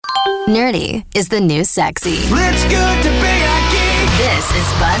Nerdy is the new sexy. It's good to be a geek. This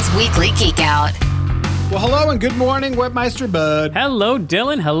is Bud's Weekly Geek Out. Well, hello and good morning, Webmeister Bud. Hello,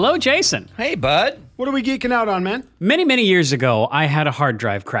 Dylan. Hello, Jason. Hey, bud. What are we geeking out on, man? Many, many years ago, I had a hard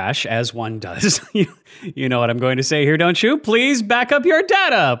drive crash, as one does. You know what I'm going to say here, don't you? Please back up your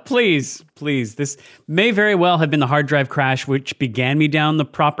data. Please. This may very well have been the hard drive crash which began me down the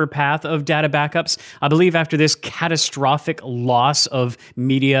proper path of data backups. I believe after this catastrophic loss of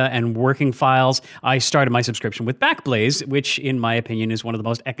media and working files, I started my subscription with Backblaze, which in my opinion is one of the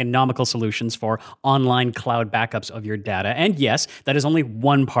most economical solutions for online cloud backups of your data. And yes, that is only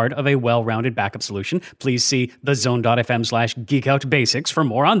one part of a well-rounded backup solution. Please see thezone.fm/geekoutbasics for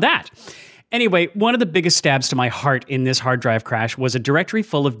more on that. Anyway, one of the biggest stabs to my heart in this hard drive crash was a directory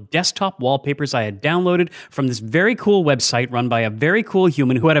full of desktop wallpapers I had downloaded from this very cool website run by a very cool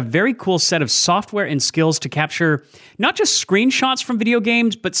human who had a very cool set of software and skills to capture not just screenshots from video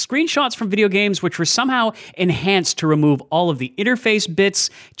games, but screenshots from video games which were somehow enhanced to remove all of the interface bits,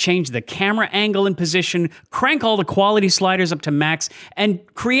 change the camera angle and position, crank all the quality sliders up to max, and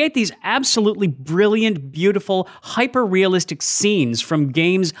create these absolutely brilliant, beautiful, hyper-realistic scenes from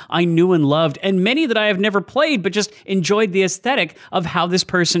games I knew and loved, and many that I have never played, but just enjoyed the aesthetic of how this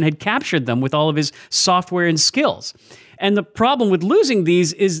person had captured them with all of his software and skills. And the problem with losing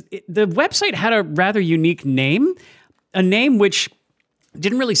these is the website had a rather unique name, a name which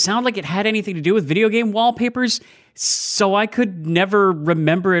didn't really sound like it had anything to do with video game wallpapers, so I could never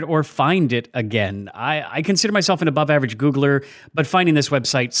remember it or find it again. I consider myself an above-average Googler, but finding this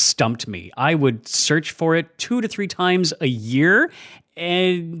website stumped me. I would search for it 2 to 3 times a year,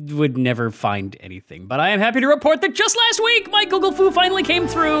 and would never find anything. But I am happy to report that just last week, my Google Foo finally came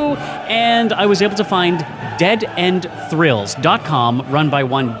through, and I was able to find deadendthrills.com, run by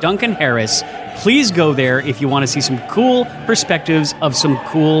one Duncan Harris. Please go there if you want to see some cool perspectives of some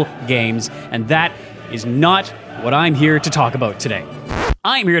cool games, and that is not what I'm here to talk about today.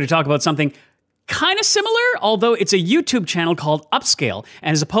 I'm here to talk about something kind of similar, although it's a YouTube channel called Upscale,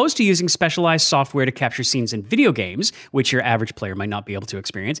 and as opposed to using specialized software to capture scenes in video games, which your average player might not be able to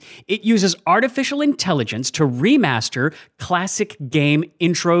experience, it uses artificial intelligence to remaster classic game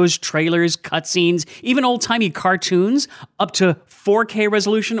intros, trailers, cutscenes, even old-timey cartoons up to 4K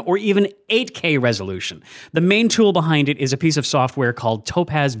resolution or even 8K resolution. The main tool behind it is a piece of software called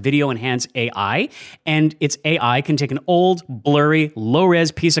Topaz Video Enhance AI, and its AI can take an old, blurry,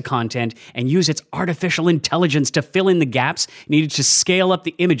 low-res piece of content and use its artificial intelligence to fill in the gaps needed to scale up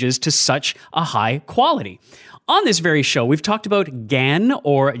the images to such a high quality. On this very show, we've talked about GAN,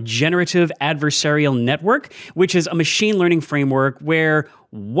 or Generative Adversarial Network, which is a machine learning framework where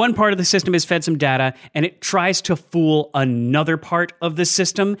one part of the system is fed some data and it tries to fool another part of the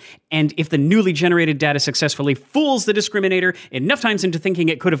system. And if the newly generated data successfully fools the discriminator enough times into thinking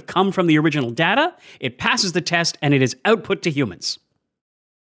it could have come from the original data, it passes the test and it is output to humans.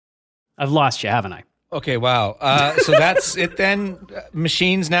 I've lost you, haven't I? Okay, wow. So that's it then?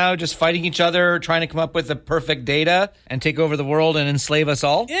 Machines now just fighting each other, trying to come up with the perfect data and take over the world and enslave us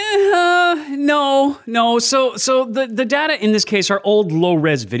all? No. So the data in this case are old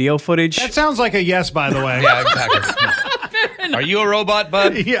low-res video footage. That sounds like a yes, by the way. Yeah, exactly. Are you a robot,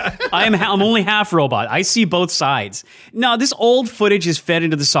 bud? Yeah. I'm only half robot. I see both sides. No, this old footage is fed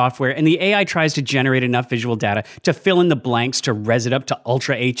into the software, and the AI tries to generate enough visual data to fill in the blanks to res it up to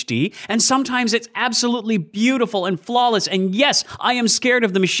Ultra HD. And sometimes it's absolutely beautiful and flawless. And yes, I am scared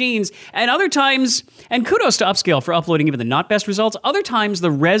of the machines. And other times, and kudos to Upscale for uploading even the not best results, other times the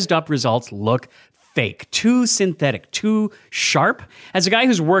resed up results look fake, too synthetic, too sharp. As a guy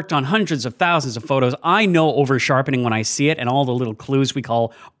who's worked on hundreds of thousands of photos, I know over-sharpening when I see it and all the little clues we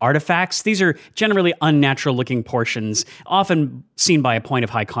call artifacts. These are generally unnatural-looking portions, often seen by a point of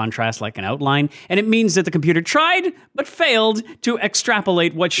high contrast like an outline, and it means that the computer tried but failed to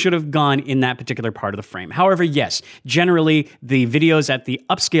extrapolate what should have gone in that particular part of the frame. However, yes, generally the videos at the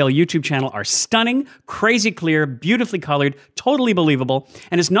Upscale YouTube channel are stunning, crazy clear, beautifully colored, totally believable,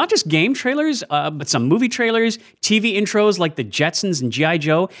 and it's not just game trailers, but some movie trailers, TV intros like the Jetsons and G.I.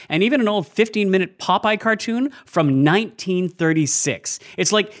 Joe, and even an old 15-minute Popeye cartoon from 1936.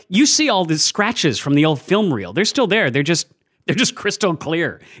 It's like you see all the scratches from the old film reel. They're still there. They're just crystal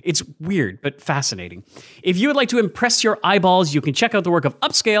clear. It's weird, but fascinating. If you would like to impress your eyeballs, you can check out the work of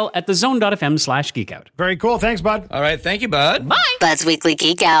Upscale at thezone.fm/geekout. Very cool. Thanks, bud. All right, thank you, bud. Bye. Bud's Weekly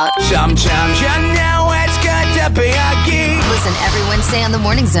Geek Out. Sometimes you know it's good to be a geek. Listen every Wednesday on The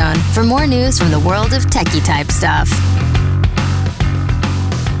Morning Zone for more news from the world of techie type stuff.